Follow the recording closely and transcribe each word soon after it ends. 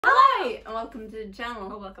Hi, and welcome to the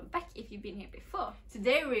channel. Or welcome back if you've been here before.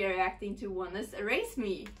 Today we are reacting to Oneus Erase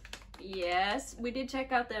Me. Yes, we did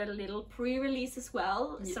check out their little pre-release as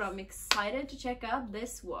well, Yes. so I'm excited to check out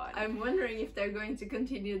this one. I'm wondering if they're going to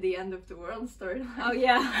continue the end of the world storyline. Oh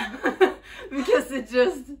yeah. Because it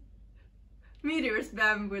just... meteors,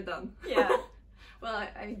 bam, we're done. Yeah. Well,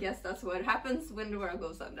 I guess that's what happens when the world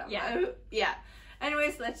goes down. Yeah. Yeah.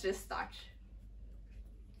 Anyways, let's just start.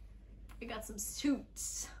 We got some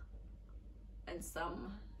suits and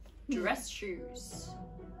some dress shoes.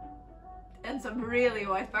 And some really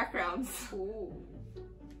white backgrounds. Ooh.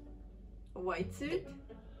 A white suit.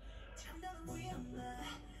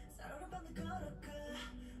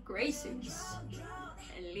 Grey suits.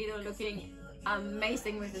 And Lido looking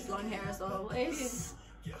amazing with his long hair as always.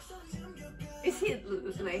 Is he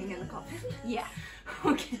laying in the coffin? Yeah.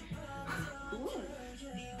 Okay. Ooh.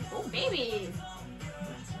 Oh baby.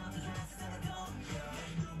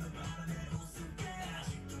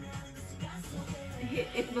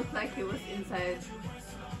 It looked like he was inside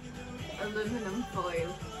aluminum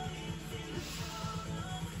foil.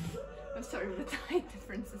 I'm sorry, but the height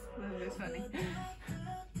difference is a little bit funny.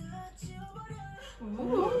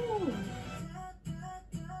 Ooh.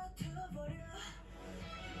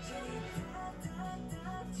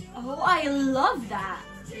 Oh, I love that.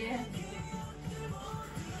 Yeah.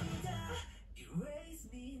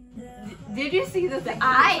 Did you see the thing?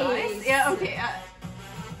 eyes? Yeah, okay.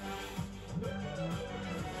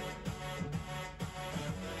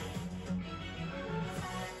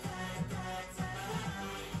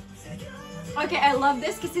 Okay, I love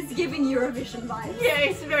this because it's giving Eurovision vibes. Yeah,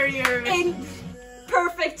 it's very Eurovision. And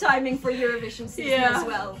perfect timing for Eurovision season Yeah. as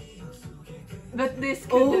well. But this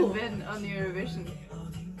could have been on Eurovision.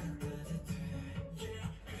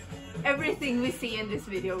 Everything we see in this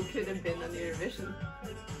video could have been on Eurovision.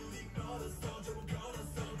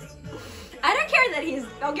 I don't care that he's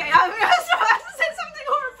okay. I'm about to say something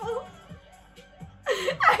horrible.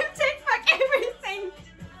 I take back everything.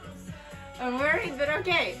 I'm worried, but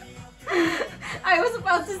okay. I was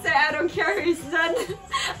about to say I don't care he's done.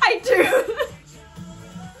 I do.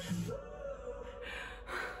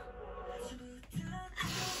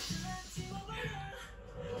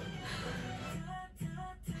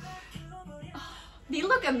 They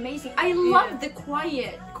look amazing. I love the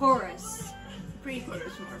quiet chorus.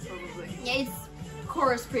 Pre-chorus more, probably. Yeah, it's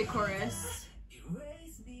chorus, pre-chorus.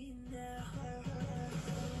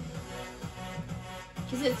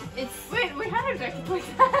 Cause it's. Wait, we had a jacket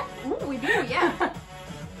like that. Ooh, we do, yeah.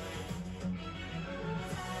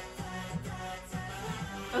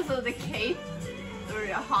 Also, the cape, or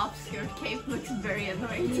a half skirt cape, looks very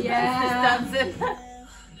annoying to Yeah. dance in.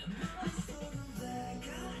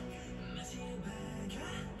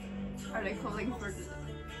 Are they calling for the...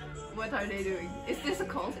 What are they doing? Is this a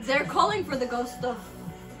cult? They're calling for the ghost of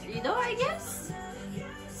Lido, I guess,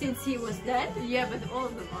 since he was dead. Yeah, but all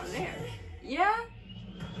of them are there. Yeah.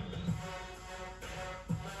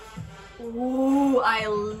 Ooh, I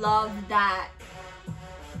love that.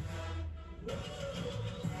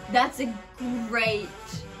 That's a great.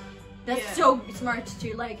 That's Yeah. so smart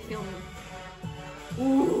to like film.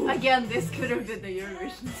 Ooh. Again, this could have been the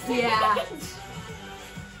Eurovision stage. Yeah.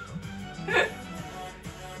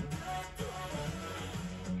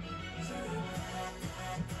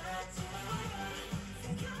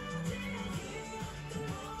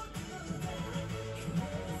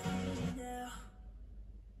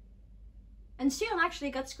 And Sion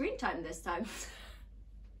actually got screen time this time.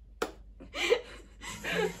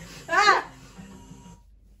 Ah!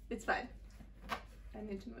 It's fine. I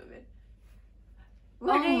need to move it. Were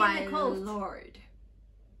they Oh in my the cult? lord.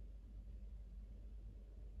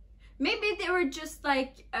 Maybe they were just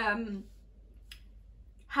like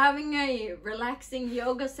having a relaxing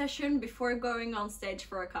yoga session before going on stage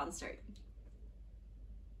for a concert.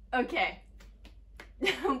 Okay.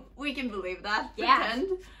 We can believe that. Yeah.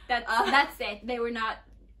 Pretend. That's it. They were not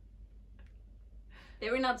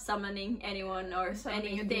summoning anyone or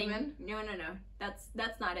Summoning a anything. demon? No.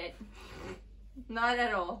 That's not it. Not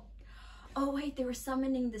at all. Oh wait, they were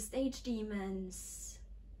summoning the stage demons.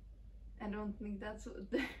 I don't think that's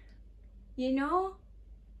what... You know?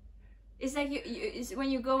 It's like it's when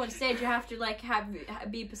you go on stage, you have to like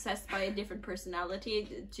be possessed by a different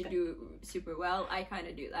personality to do super well. I kind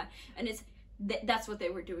of do that, and that's what they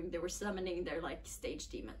were doing. They were summoning their like stage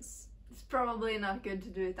demons. It's probably not good to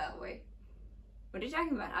do it that way. What are you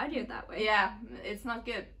talking about? I do it that way. Yeah, it's not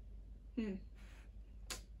good.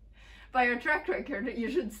 By your track record, you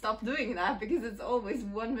should stop doing that because it's always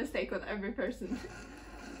one mistake on every person.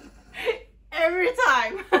 Every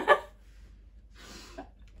time!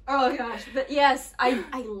 Oh gosh, but yes, I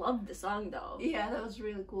love the song though. Yeah, that was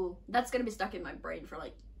really cool. That's gonna be stuck in my brain for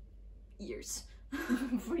like years.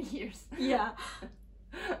 For years. Yeah.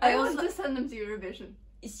 I want to send them to Eurovision.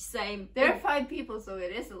 It's the same. There are 5 people, so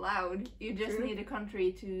it is allowed. You just True. need a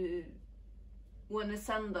country to want to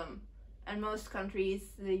send them. And most countries,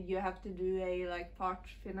 you have to do a like part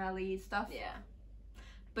finale stuff. Yeah.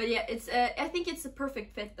 But yeah, it's I think it's a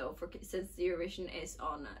perfect fit though, for since the Eurovision is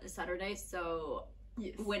on Saturday, so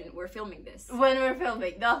Yes. when we're filming this. When we're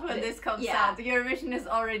filming, not when this comes Yeah. out. The Eurovision is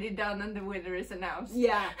already done and the winner is announced.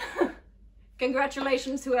 Yeah.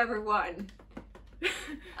 Congratulations whoever won.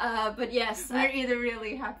 But yes, We're either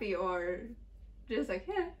really happy or just like,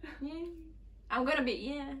 yeah. I'm gonna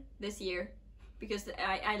be this year. Because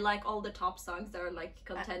I like all the top songs that are like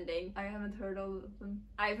contending. I haven't heard all of them.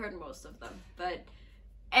 I've heard most of them. But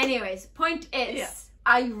anyways, point is, Yeah.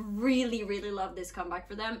 I really, really love this comeback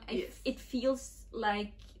for them. Yes. It feels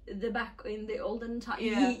like the back in the olden times,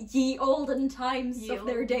 Yeah. ye olden times Ye of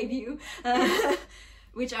their olden. debut.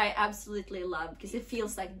 Which I absolutely love because it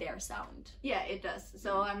feels like their sound. Yeah, it does.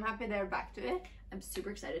 So I'm happy they're back to it. I'm super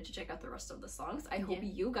excited to check out the rest of the songs. I hope Yeah.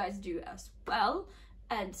 you guys do as well.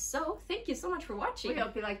 And so, thank you so much for watching. We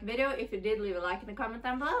hope you liked the video. If you did, leave a like and a comment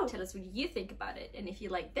down below. Tell us what you think about it. And if you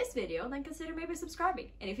like this video, then consider maybe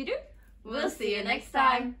subscribing. And if you do, We'll see you next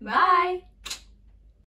time. Bye!